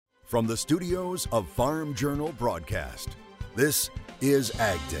From the studios of Farm Journal Broadcast, this is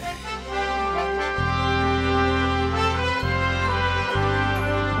AgDay.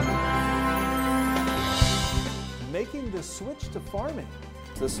 Making the switch to farming.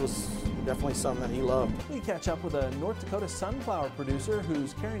 This was definitely something that he loved. We catch up with a North Dakota sunflower producer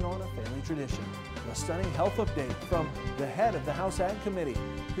who's carrying on a family tradition. A stunning health update from the head of the House Ag Committee.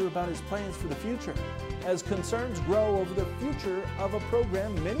 Hear about his plans for the future. As concerns grow over the future of a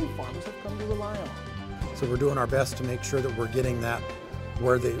program many farmers have come to rely on. So we're doing our best to make sure that we're getting that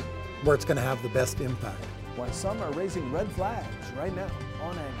where it's going to have the best impact. Why some are raising red flags right now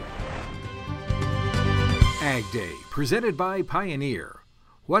on AgDay. AgDay, presented by Pioneer.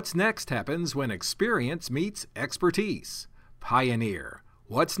 What's next happens when experience meets expertise. Pioneer.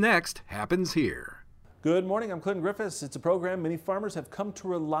 What's next happens here. Good morning, I'm Clinton Griffiths. It's a program many farmers have come to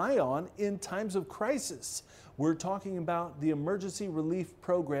rely on in times of crisis. We're talking about the Emergency Relief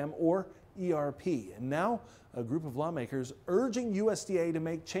Program, or ERP. And now a group of lawmakers urging USDA to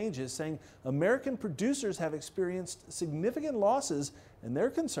make changes, saying American producers have experienced significant losses and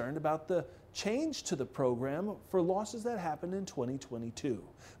they're concerned about the change to the program for losses that happened in 2022.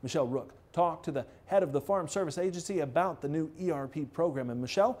 Michelle Rook talked to the head of the Farm Service Agency about the new ERP program. And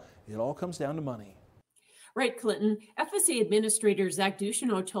Michelle, it all comes down to money. Right, Clinton. FSA Administrator Zach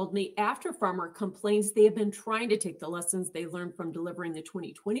Ducheneau told me after farmer complains they have been trying to take the lessons they learned from delivering the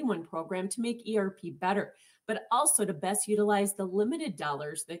 2021 program to make ERP better, but also to best utilize the limited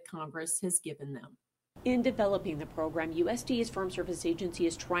dollars that Congress has given them. In developing the program, USDA's Farm Service Agency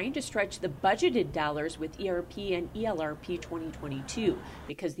is trying to stretch the budgeted dollars with ERP and ELRP 2022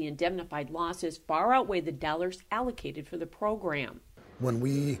 because the indemnified losses far outweigh the dollars allocated for the program. When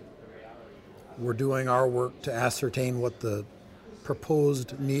we were doing our work to ascertain what the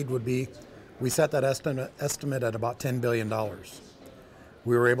proposed need would be, we set that estimate at about $10 billion.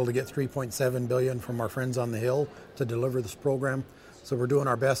 We were able to get $3.7 billion from our friends on the Hill to deliver this program. So we're doing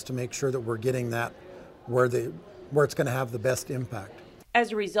our best to make sure that we're getting that where it's going to have the best impact.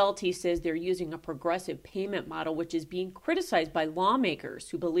 As a result, he says they're using a progressive payment model, which is being criticized by lawmakers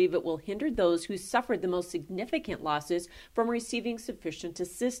who believe it will hinder those who suffered the most significant losses from receiving sufficient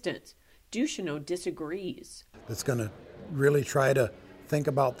assistance. Ducheneau disagrees. It's going to really try to think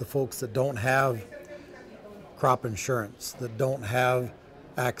about the folks that don't have crop insurance, that don't have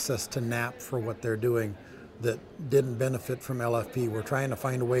access to NAP for what they're doing, that didn't benefit from LFP. We're trying to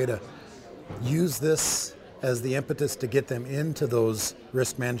find a way to use this as the impetus to get them into those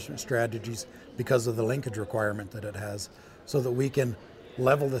risk management strategies because of the linkage requirement that it has, so that we can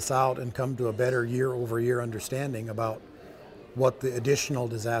level this out and come to a better year-over-year understanding about what the additional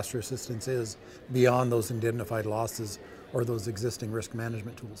disaster assistance is beyond those indemnified losses or those existing risk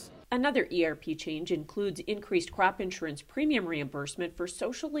management tools. Another ERP change includes increased crop insurance premium reimbursement for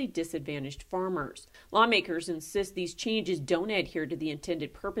socially disadvantaged farmers. Lawmakers insist these changes don't adhere to the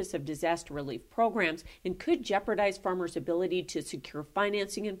intended purpose of disaster relief programs and could jeopardize farmers' ability to secure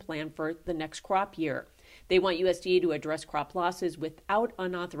financing and plan for the next crop year. They want USDA to address crop losses without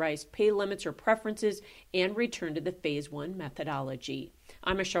unauthorized pay limits or preferences and return to the Phase 1 methodology.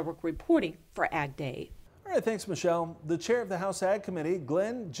 I'm Michelle Rook reporting for AgDay. All right, thanks, Michelle. The chair of the House Ag Committee,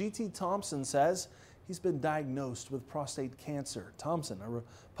 Glenn G.T. Thompson, says he's been diagnosed with prostate cancer. Thompson, a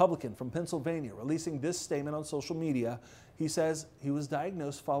Republican from Pennsylvania, releasing this statement on social media. He says he was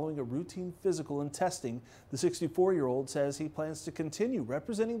diagnosed following a routine physical and testing. The 64-year-old says he plans to continue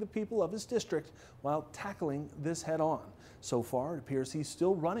representing the people of his district while tackling this head-on. So far, it appears he's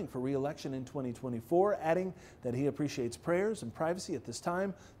still running for re-election in 2024, adding that he appreciates prayers and privacy at this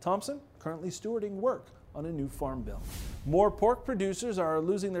time. Thompson currently stewarding work on a new farm bill. More pork producers are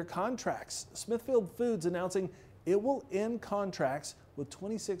losing their contracts. Smithfield Foods announcing it will end contracts with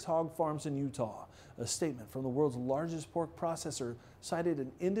 26 hog farms in Utah. A statement from the world's largest pork processor cited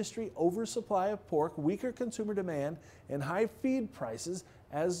an industry oversupply of pork, weaker consumer demand, and high feed prices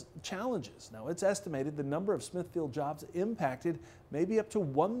as challenges. Now, it's estimated the number of Smithfield jobs impacted may be up to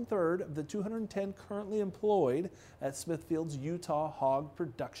 1/3 of the 210 currently employed at Smithfield's Utah hog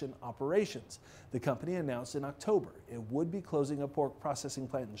production operations. The company announced in October it would be closing a pork processing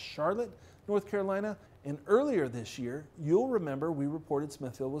plant in Charlotte, North Carolina, and earlier this year, you'll remember we reported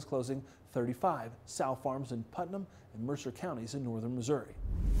Smithfield was closing 35 sow farms in Putnam and Mercer counties in northern Missouri.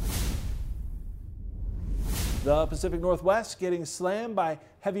 The Pacific Northwest getting slammed by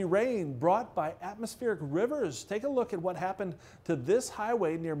heavy rain brought by atmospheric rivers. Take a look at what happened to this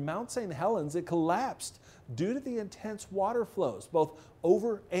highway near Mount St. Helens. It collapsed due to the intense water flows, both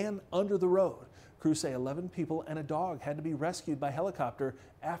over and under the road. Crews say 11 people and a dog had to be rescued by helicopter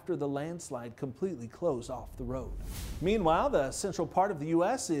after the landslide completely closed off the road. Meanwhile, the central part of the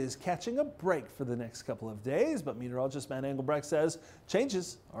U.S. is catching a break for the next couple of days, but meteorologist Matt Engelbrecht says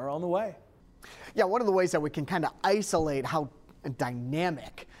changes are on the way. Yeah, one of the ways that we can kind of isolate how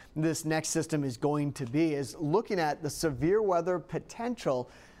dynamic this next system is going to be is looking at the severe weather potential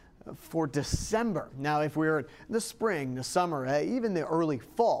for December. Now, if we're in the spring, the summer, even the early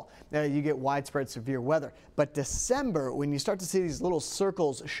fall, you get widespread severe weather. But December, when you start to see these little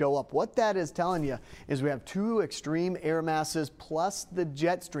circles show up, what that is telling you is we have two extreme air masses plus the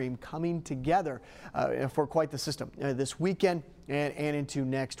jet stream coming together for quite the system this weekend and into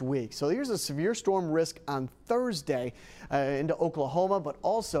next week. So here's a severe storm risk on Thursday into Oklahoma, but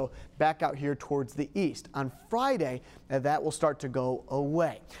also back out here towards the east. On Friday, that will start to go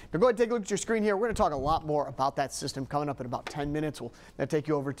away. Now go ahead and take a look at your screen here. We're going to talk a lot more about that system coming up in about 10 minutes. We'll take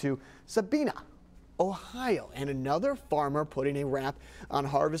you over to Sabina, Ohio, and another farmer putting a wrap on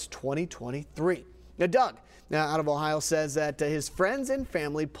harvest 2023. Now Doug, out of Ohio, says that his friends and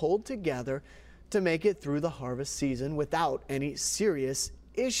family pulled together to make it through the harvest season without any serious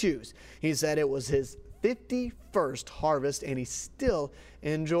issues. He said it was his 51st harvest and he still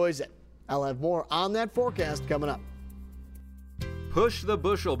enjoys it. I'll have more on that forecast coming up. Push the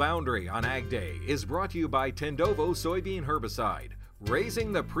Bushel Boundary on Ag Day is brought to you by Tendovo Soybean Herbicide,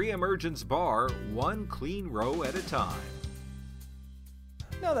 raising the pre-emergence bar one clean row at a time.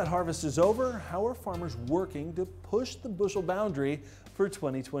 Now that harvest is over, how are farmers working to push the bushel boundary for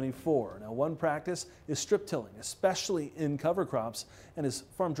 2024? Now, one practice is strip tilling, especially in cover crops. And as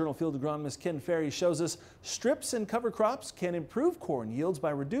Farm Journal field agronomist Ken Ferry shows us, strips in cover crops can improve corn yields by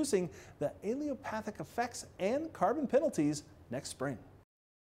reducing the allelopathic effects and carbon penalties next spring.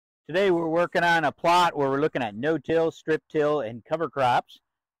 Today we're working on a plot where we're looking at no-till, strip till, and cover crops,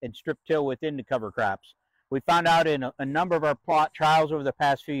 and strip till within the cover crops. We found out in a number of our plot trials over the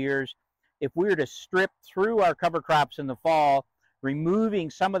past few years, if we were to strip through our cover crops in the fall,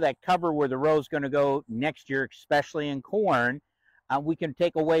 removing some of that cover where the row is going to go next year, especially in corn, we can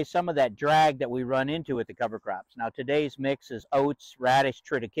take away some of that drag that we run into with the cover crops. Now today's mix is oats, radish,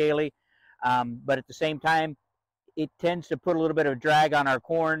 triticale, but at the same time, it tends to put a little bit of drag on our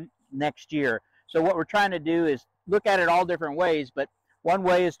corn next year. So what we're trying to do is look at it all different ways, but one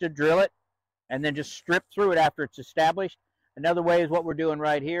way is to drill it and then just strip through it after it's established. Another way is what we're doing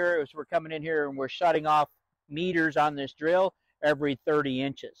right here is we're coming in here and we're shutting off meters on this drill every 30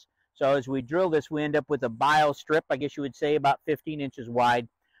 inches. So as we drill this, we end up with a bio strip, I guess you would say about 15 inches wide.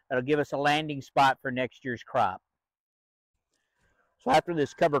 That'll give us a landing spot for next year's crop. So after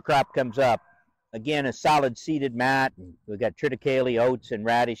this cover crop comes up, again, a solid seeded mat, and we've got triticale, oats, and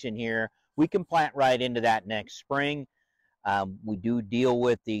radish in here. We can plant right into that next spring. We do deal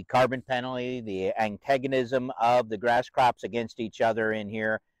with the carbon penalty, the antagonism of the grass crops against each other in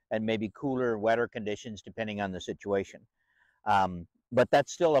here, and maybe cooler, wetter conditions depending on the situation. But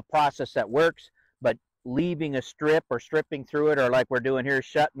that's still a process that works, but leaving a strip or stripping through it, or like we're doing here,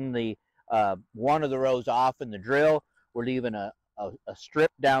 shutting the one of the rows off in the drill, we're leaving a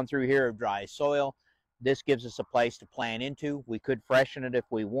strip down through here of dry soil. This gives us a place to plant into. We could freshen it if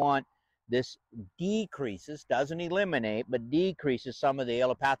we want. This decreases, doesn't eliminate, but decreases some of the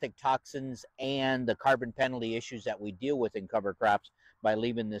allelopathic toxins and the carbon penalty issues that we deal with in cover crops by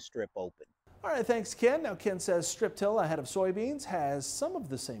leaving this strip open. All right, thanks, Ken. Now, Ken says strip till ahead of soybeans has some of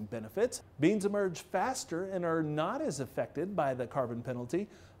the same benefits. Beans emerge faster and are not as affected by the carbon penalty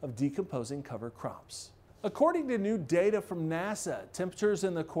of decomposing cover crops. According to new data from NASA, temperatures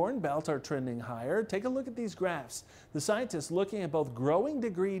in the Corn Belt are trending higher. Take a look at these graphs. The scientists looking at both growing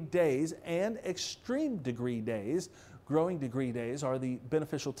degree days and extreme degree days. Growing degree days are the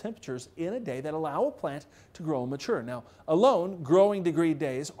beneficial temperatures in a day that allow a plant to grow and mature. Now, alone, growing degree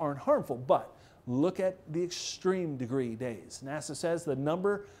days aren't harmful, but look at the extreme degree days. NASA says the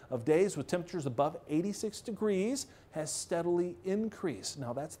number of days with temperatures above 86 degrees has steadily increased.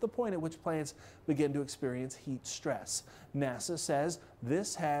 Now that's the point at which plants begin to experience heat stress. NASA says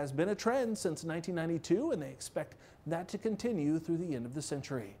this has been a trend since 1992 and they expect that to continue through the end of the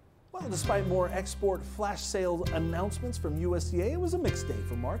century. Well, despite more export flash sale announcements from USDA, it was a mixed day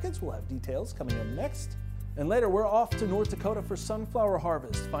for markets. We'll have details coming up next. And later, we're off to North Dakota for sunflower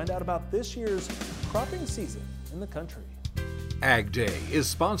harvest. Find out about this year's cropping season in the country. Ag Day is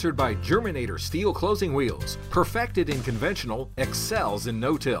sponsored by Germinator Steel Closing Wheels. Perfected in conventional, excels in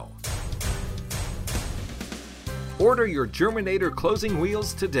no-till. Order your Germinator Closing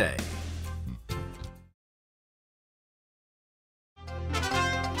Wheels today.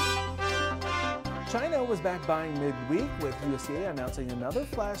 China was back buying midweek with USDA announcing another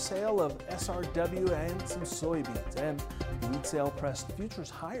flash sale of SRW and some soybeans. And the wheat sale pressed futures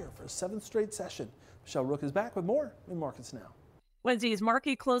higher for a 7th straight session. Michelle Rook is back with more in Markets Now. Wednesday's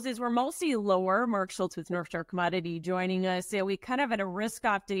market closes were mostly lower. Mark Schultz with North Star Commodity joining us. We kind of had a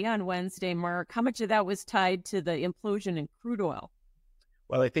risk-off day on Wednesday, Mark. How much of that was tied to the implosion in crude oil?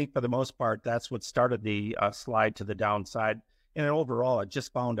 Well, I think for the most part, that's what started the slide to the downside. And overall, it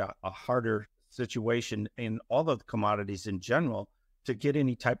just found a harder situation in all of the commodities in general to get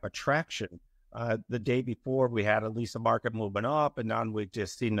any type of traction. The day before, we had at least a market moving up, and now we've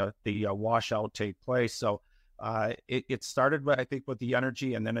just seen the washout take place. So it started, I think, with the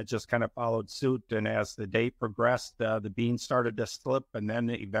energy, and then it just kind of followed suit. And as the day progressed, the beans started to slip, and then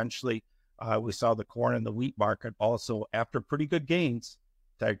eventually we saw the corn and the wheat market also, after pretty good gains,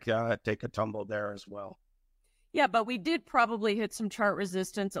 take a tumble there as well. Yeah, but we did probably hit some chart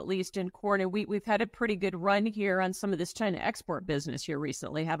resistance, at least in corn and wheat. We've had a pretty good run here on some of this China export business here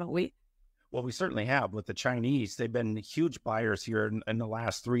recently, haven't we? Well, we certainly have. With the Chinese, they've been huge buyers here in the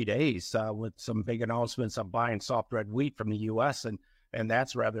last 3 days with some big announcements of buying soft red wheat from the U.S., and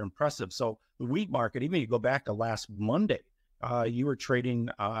that's rather impressive. So the wheat market, even you go back to last Monday, you were trading,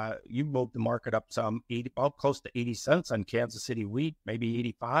 you moved the market up some close to 80 cents on Kansas City wheat, maybe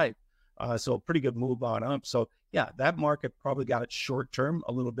 85. So a pretty good move on up. So yeah, that market probably got it short term,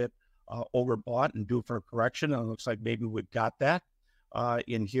 a little bit overbought and due for a correction. And it looks like maybe we've got that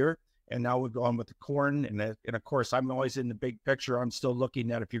in here. And now we're going with the corn. And of course, I'm always in the big picture. I'm still looking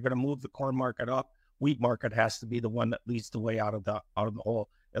at, if you're going to move the corn market up, wheat market has to be the one that leads the way out of the hole.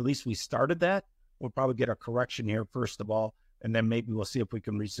 At least we started that. We'll probably get a correction here first of all, and then maybe we'll see if we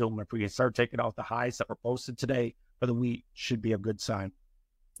can resume. If we can start taking out the highs that were posted today for the wheat, should be a good sign.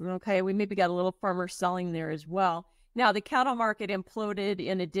 Okay, we maybe got a little farmer selling there as well. Now, the cattle market imploded.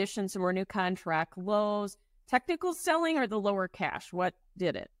 In addition, some more new contract lows. Technical selling or the lower cash? What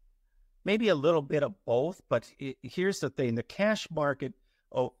did it? Maybe a little bit of both, but here's the thing. The cash market,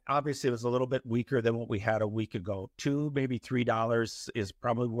 obviously it was a little bit weaker than what we had a week ago. $2, maybe $3 is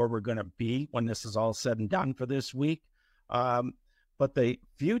probably where we're going to be when this is all said and done for this week. But the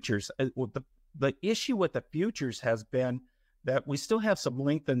futures, the issue with the futures has been that we still have some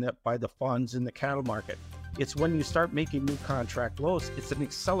length in that by the funds in the cattle market. It's when you start making new contract lows, it's an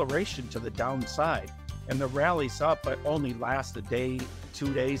acceleration to the downside. And the rallies up, but only last a day,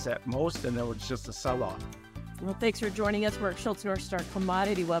 2 days at most, and then it's just a sell-off. Well, thanks for joining us. Mark Schultz, North Star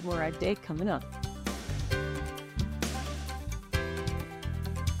Commodity. We'll have more AgDay coming up.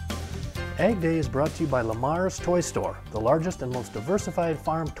 AgDay is brought to you by Lamar's Toy Store, the largest and most diversified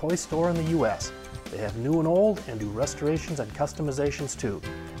farm toy store in the U.S. They have new and old and do restorations and customizations too.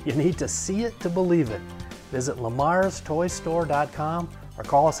 You need to see it to believe it. Visit lamarstoystore.com or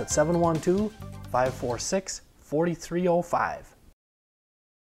call us at 712-546-4305.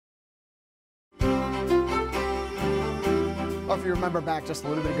 Well, if you remember back just a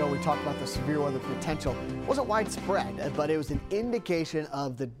little bit ago, we talked about the severe weather potential. It wasn't widespread, but it was an indication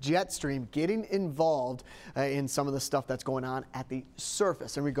of the jet stream getting involved in some of the stuff that's going on at the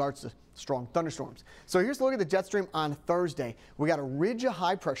surface in regards to strong thunderstorms. So here's a look at the jet stream on Thursday. We got a ridge of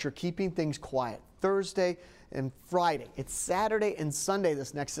high pressure keeping things quiet Thursday and Friday. It's Saturday and Sunday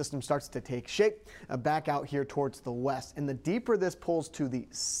this next system starts to take shape back out here towards the west. And the deeper this pulls to the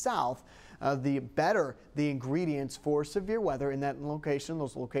south, the better the ingredients for severe weather in that location,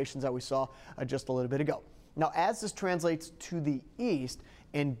 those locations that we saw just a little bit ago. Now, as this translates to the east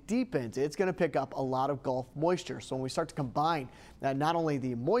and deepens, it's going to pick up a lot of Gulf moisture. So when we start to combine not only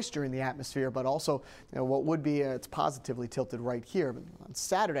the moisture in the atmosphere, but also what would be, it's positively tilted right here. But on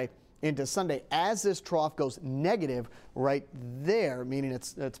Saturday into Sunday, as this trough goes negative right there, meaning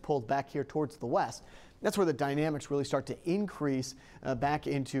it's pulled back here towards the west, that's where the dynamics really start to increase back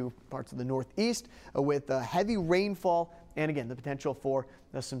into parts of the northeast with heavy rainfall and, again, the potential for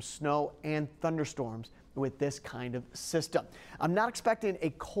some snow and thunderstorms with this kind of system. I'm not expecting a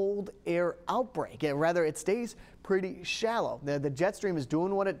cold air outbreak. Rather, it stays pretty shallow. The jet stream is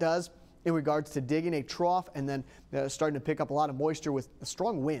doing what it does in regards to digging a trough and then starting to pick up a lot of moisture with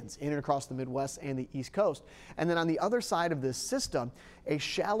strong winds in and across the Midwest and the East Coast. And then on the other side of this system, a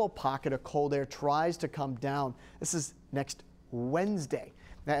shallow pocket of cold air tries to come down. This is next Wednesday.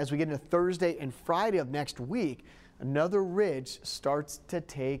 Now, as we get into Thursday and Friday of next week, another ridge starts to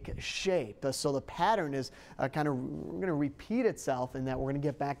take shape. So the pattern is going to repeat itself in that we're going to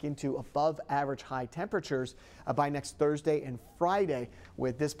get back into above average high temperatures by next Thursday and Friday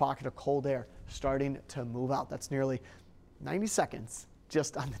with this pocket of cold air starting to move out. That's nearly 90 seconds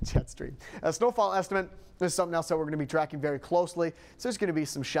just on the jet stream. A snowfall estimate. This is something else that we're going to be tracking very closely. So there's going to be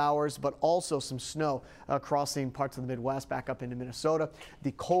some showers, but also some snow crossing parts of the Midwest back up into Minnesota.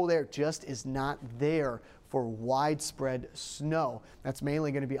 The cold air just is not there for widespread snow. That's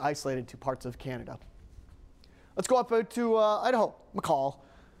mainly going to be isolated to parts of Canada. Let's go up to Idaho, McCall.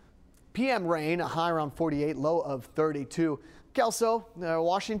 PM rain, a high around 48, low of 32. Kelso,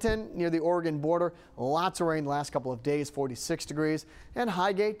 Washington, near the Oregon border, lots of rain the last couple of days, 46 degrees. And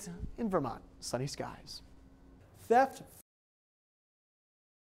Highgate in Vermont, sunny skies. Theft.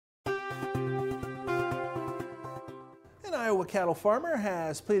 An Iowa cattle farmer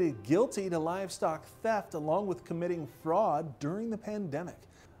has pleaded guilty to livestock theft along with committing fraud during the pandemic.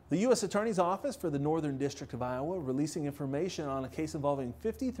 The U.S. Attorney's Office for the Northern District of Iowa releasing information on a case involving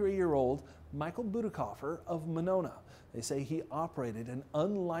 53-year-old Michael Budikofer of Monona. They say he operated an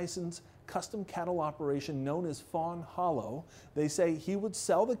unlicensed custom cattle operation known as Fawn Hollow. They say he would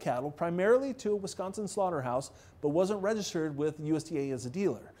sell the cattle primarily to a Wisconsin slaughterhouse, but wasn't registered with USDA as a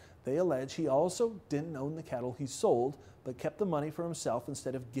dealer. They allege he also didn't own the cattle he sold, but kept the money for himself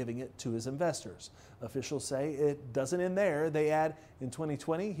instead of giving it to his investors. Officials say it doesn't end there. They add, in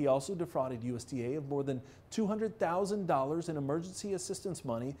 2020, he also defrauded USDA of more than $200,000 in emergency assistance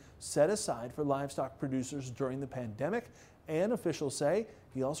money set aside for livestock producers during the pandemic. And officials say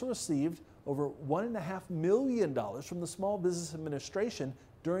he also received over $1.5 million from the Small Business Administration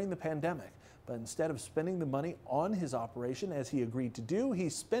during the pandemic. But instead of spending the money on his operation, as he agreed to do, he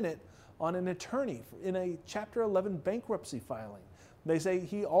spent it on an attorney in a Chapter 11 bankruptcy filing. They say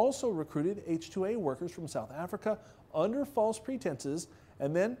he also recruited H-2A workers from South Africa under false pretenses,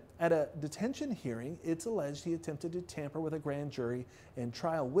 and then at a detention hearing, it's alleged he attempted to tamper with a grand jury and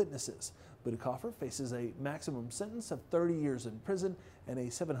trial witnesses. Budikofer faces a maximum sentence of 30 years in prison and a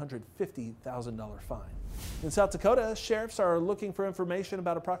 $750,000 fine. In South Dakota, sheriffs are looking for information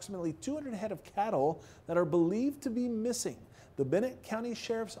about approximately 200 head of cattle that are believed to be missing. The Bennett County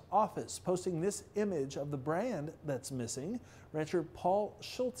Sheriff's Office posting this image of the brand that's missing. Rancher Paul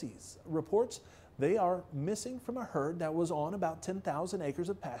Schultes reports they are missing from a herd that was on about 10,000 acres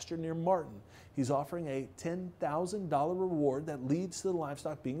of pasture near Martin. He's offering a $10,000 reward that leads to the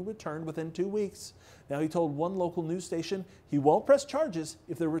livestock being returned within 2 weeks. Now, he told one local news station he won't press charges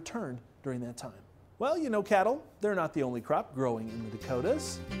if they're returned during that time. Well, you know, cattle, they're not the only crop growing in the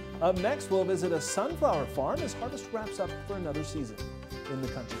Dakotas. Up next, we'll visit a sunflower farm as harvest wraps up for another season in the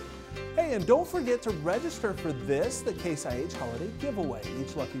country. Hey, and don't forget to register for the Case IH Holiday Giveaway.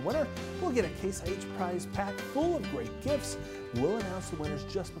 Each lucky winner will get a Case IH prize pack full of great gifts. We'll announce the winners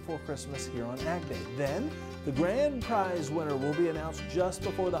just before Christmas here on AgDay. Then, the grand prize winner will be announced just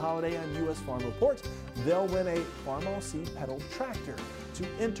before the holiday on U.S. Farm Report. They'll win a Farmall seed pedal tractor. To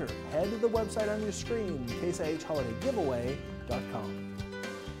enter, head to the website on your screen, caseihholidaygiveaway.com.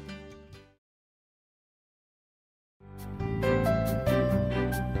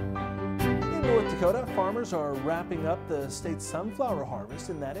 Dakota, farmers are wrapping up the state's sunflower harvest,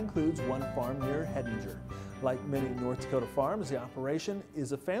 and that includes one farm near Hettinger. Like many North Dakota farms, the operation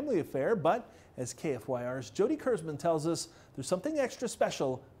is a family affair, but as KFYR's Jody Kurzman tells us, there's something extra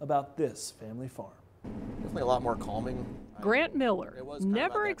special about this family farm. Definitely a lot more calming. Grant Miller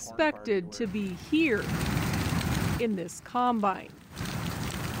never expected to be here in this combine.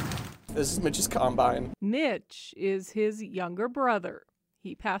 This is Mitch's combine. Mitch is his younger brother.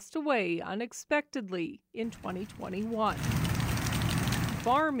 He passed away unexpectedly in 2021.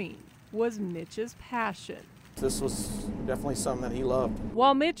 Farming was Mitch's passion. This was definitely something that he loved.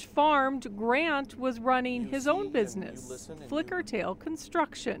 While Mitch farmed, Grant was running his own business, Flickertail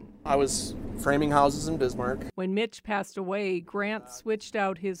Construction. I was framing houses in Bismarck. When Mitch passed away, Grant switched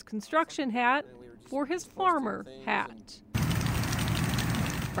out his construction hat for his farmer hat.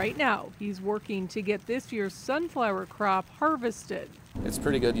 Right now, he's working to get this year's sunflower crop harvested. It's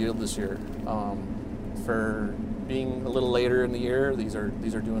pretty good yield this year. For being a little later in the year, these are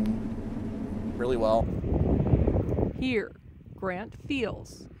doing really well. Here, Grant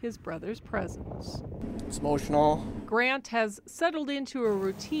feels his brother's presence. It's emotional. Grant has settled into a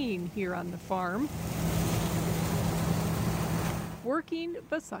routine here on the farm, working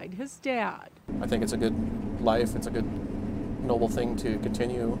beside his dad. I think it's a good life. It's a good, noble thing to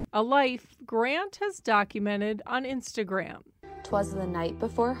continue. A life Grant has documented on Instagram. 'Twas the night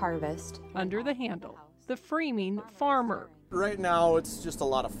before harvest. Under the handle, The Framing Farmer. Right now, it's just a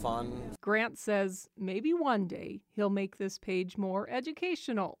lot of fun. Grant says maybe one day he'll make this page more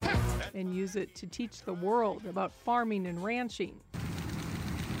educational and use it to teach the world about farming and ranching.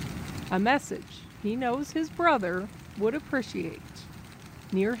 A message he knows his brother would appreciate.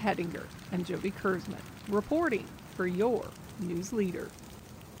 Near Hettinger and Jody Kurzman, reporting for your news leader.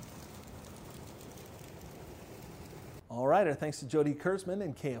 All right, our thanks to Jody Kurtzman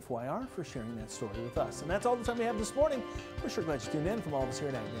and KFYR for sharing that story with us. And that's all the time we have this morning. We're sure glad you tuned in. From all of us here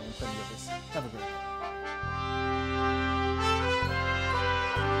at AgDay and Have a great day.